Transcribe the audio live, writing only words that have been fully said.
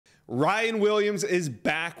Ryan Williams is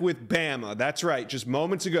back with Bama. That's right. Just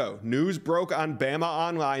moments ago, news broke on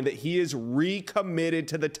BamaOnline that he is recommitted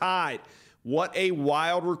to the Tide. What a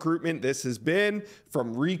wild recruitment this has been,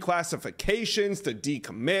 from reclassifications to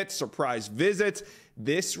decommits, surprise visits.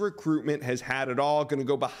 This recruitment has had it all. Going to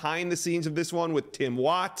go behind the scenes of this one with Tim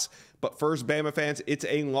Watts. But first, Bama fans, it's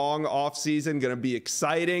a long offseason. Going to be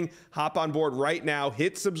exciting. Hop on board right now.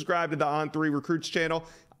 Hit subscribe to the On3 Recruits channel.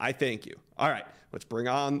 I thank you. All right, let's bring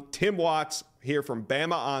on Tim Watts here from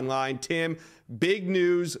BamaOnline. Tim, big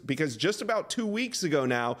news, because just about 2 weeks ago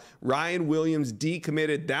now, Ryan Williams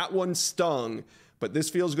decommitted. That one stung, but this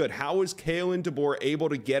feels good. How is Kalen DeBoer able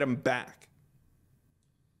to get him back?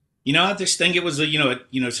 I just think it was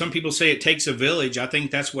some people say it takes a village. I think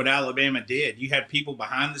that's what Alabama did. You had people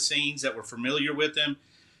behind the scenes that were familiar with him.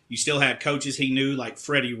 You still had coaches he knew, like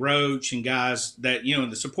Freddie Roach, and guys that, in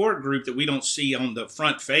the support group that we don't see on the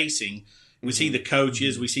front facing. We see the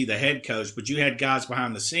coaches, we see the head coach, but you had guys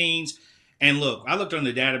behind the scenes. And look, I looked on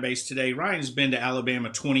the database today. Ryan's been to Alabama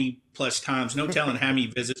 20-plus times. No telling how many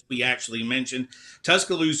visits we actually mentioned.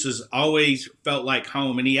 Tuscaloosa's always felt like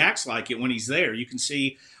home, and he acts like it when he's there. You can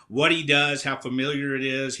see what he does, how familiar it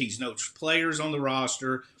is. He's knows players on the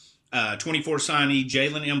roster. 24 signee,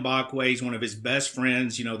 Jalen Mbakwe is one of his best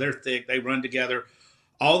friends. They're thick. They run together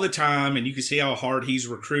all the time, and you can see how hard he's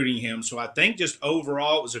recruiting him. So I think just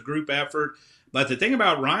overall it was a group effort. But the thing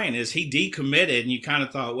about Ryan is he decommitted, and you kind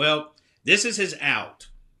of thought, well, this is his out.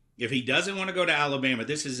 If he doesn't want to go to Alabama,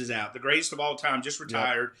 this is his out. The greatest of all time just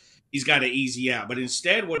retired. Yep. He's got an easy out. But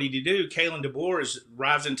instead, what did he do? Kalen DeBoer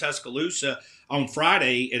arrives in Tuscaloosa on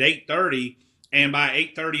Friday at 8:30, and by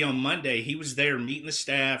 8:30 on Monday, he was there meeting the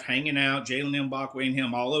staff, hanging out, Jalen Mbakwe and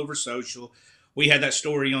him all over social. We had that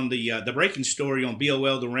story on the breaking story on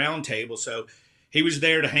BOL, the Roundtable. So he was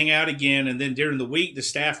there to hang out again. And then during the week, the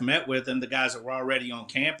staff met with him, the guys that were already on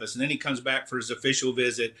campus. And then he comes back for his official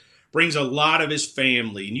visit, brings a lot of his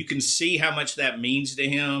family. And you can see how much that means to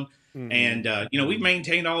him. Mm-hmm. And, we've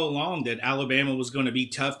maintained all along that Alabama was going to be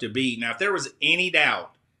tough to beat. Now, if there was any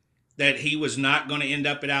doubt that he was not going to end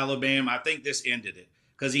up at Alabama, I think this ended it.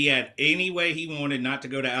 Because he had any way he wanted not to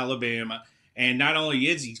go to Alabama. And not only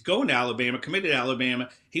is he going to Alabama, committed to Alabama,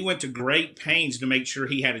 he went to great pains to make sure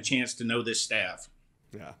he had a chance to know this staff.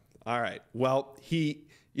 Yeah. All right. Well, he,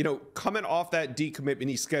 coming off that decommitment,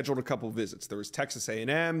 he scheduled a couple of visits. There was Texas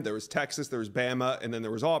A&M, there was Texas, there was Bama, and then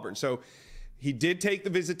there was Auburn. So he did take the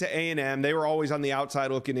visit to A&M. They were always on the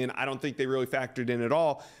outside looking in. I don't think they really factored in at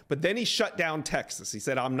all. But then he shut down Texas. He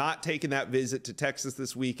said, I'm not taking that visit to Texas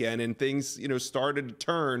this weekend. And things, started to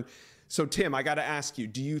turn. So, Tim, I got to ask you,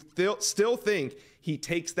 do you still think he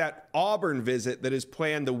takes that Auburn visit that is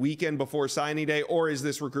planned the weekend before signing day, or is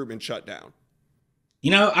this recruitment shut down?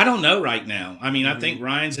 I don't know right now. I think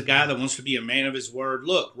Ryan's a guy that wants to be a man of his word.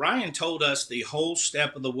 Look, Ryan told us the whole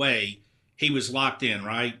step of the way he was locked in,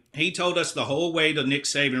 right? He told us the whole way to Nick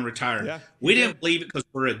Saban retiring. Yeah, we didn't believe it because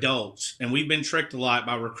we're adults, and we've been tricked a lot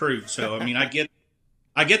by recruits. So,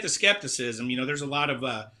 I get the skepticism. There's a lot of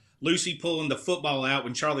Lucy pulling the football out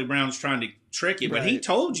when Charlie Brown's trying to trick you. But He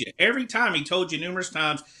told you every time. He told you numerous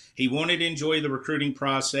times he wanted to enjoy the recruiting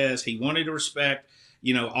process. He wanted to respect,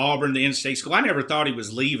 Auburn, the in-state school. I never thought he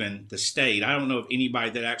was leaving the state. I don't know if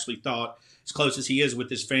anybody that actually thought, as close as he is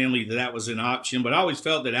with his family, that was an option. But I always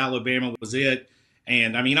felt that Alabama was it.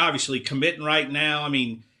 And, obviously committing right now,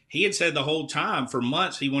 he had said the whole time for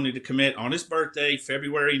months he wanted to commit on his birthday,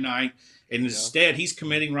 February 9th. And instead, he's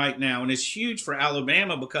committing right now. And it's huge for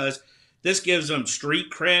Alabama because this gives them street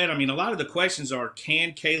cred. A lot of the questions are,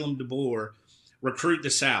 can Kalen DeBoer recruit the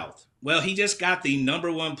South? Well, he just got the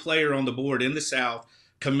 #1 player on the board in the South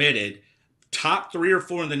committed, top 3 or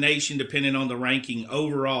 4 in the nation, depending on the ranking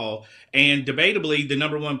overall, and debatably the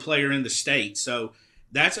 #1 player in the state. So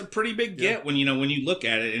that's a pretty big get when you look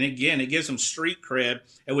at it. And again, it gives them street cred.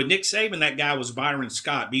 And with Nick Saban, that guy was Byron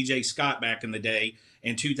Scott, B.J. Scott back in the day.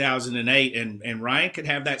 In 2008, and Ryan could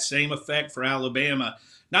have that same effect for Alabama.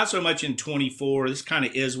 Not so much in 24. This kind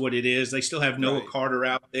of is what it is. They still have Noah Carter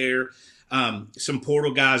out there. Some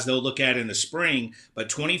portal guys they'll look at in the spring. But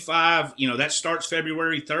 25, that starts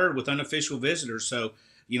February 3rd with unofficial visitors. So,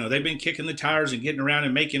 they've been kicking the tires and getting around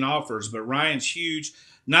and making offers. But Ryan's huge,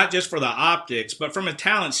 not just for the optics, but from a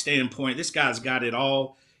talent standpoint. This guy's got it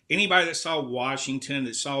all. Anybody that saw Washington,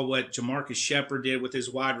 that saw what Jamarcus Shepard did with his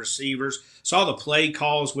wide receivers, saw the play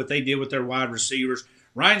calls, what they did with their wide receivers.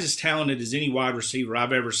 Ryan's as talented as any wide receiver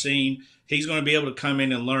I've ever seen. He's going to be able to come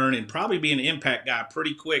in and learn and probably be an impact guy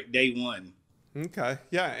pretty quick day one. Okay.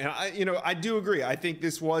 Yeah. And I do agree. I think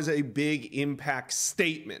this was a big impact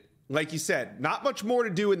statement. Like you said, not much more to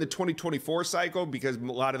do in the 2024 cycle because a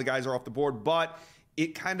lot of the guys are off the board, but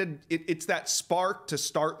it's that spark to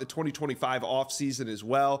start the 2025 offseason as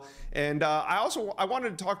well. And I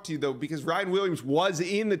wanted to talk to you, though, because Ryan Williams was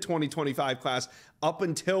in the 2025 class up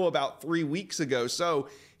until about 3 weeks ago. So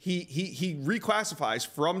he reclassifies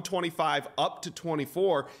from 25 up to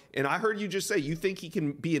 24. And I heard you just say you think he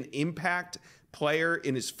can be an impact player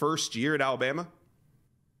in his first year at Alabama?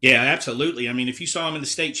 Yeah, absolutely. I mean, if you saw him in the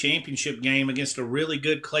state championship game against a really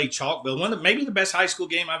good Clay Chalkville, maybe the best high school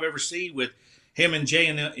game I've ever seen, with him and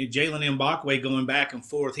Jalen Mbakwe going back and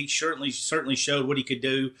forth, he certainly showed what he could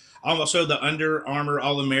do. Also, the Under Armour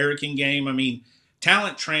All-American game. I mean,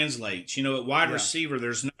 talent translates. At wide receiver,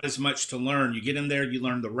 there's not as much to learn. You get in there, you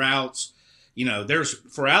learn the routes. There's,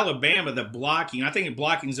 for Alabama, the blocking. I think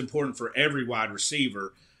blocking is important for every wide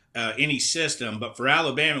receiver, any system. But for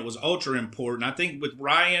Alabama, it was ultra important. I think with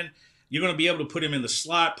Ryan, you're going to be able to put him in the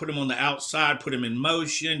slot, put him on the outside, put him in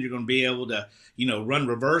motion. You're going to be able to, run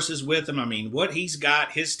reverses with him. I mean, what he's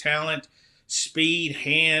got, his talent, speed,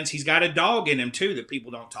 hands, he's got a dog in him too that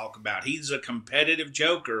people don't talk about. He's a competitive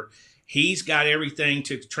joker. He's got everything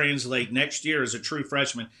to translate next year as a true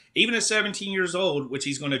freshman, even at 17 years old, which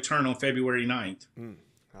he's going to turn on February 9th.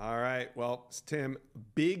 All right. Well, Tim,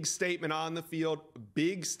 big statement on the field,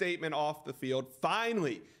 big statement off the field.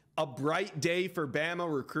 Finally, a bright day for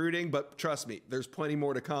Bama recruiting, but trust me, there's plenty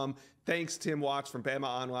more to come. Thanks, Tim Watts from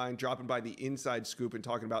BamaOnline, dropping by the inside scoop and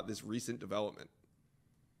talking about this recent development.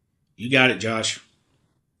 You got it, Josh.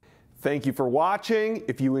 Thank you for watching.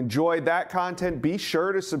 If you enjoyed that content, be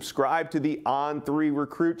sure to subscribe to the On3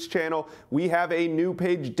 Recruits channel. We have a new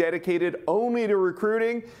page dedicated only to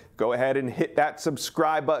recruiting. Go ahead and hit that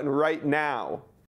subscribe button right now.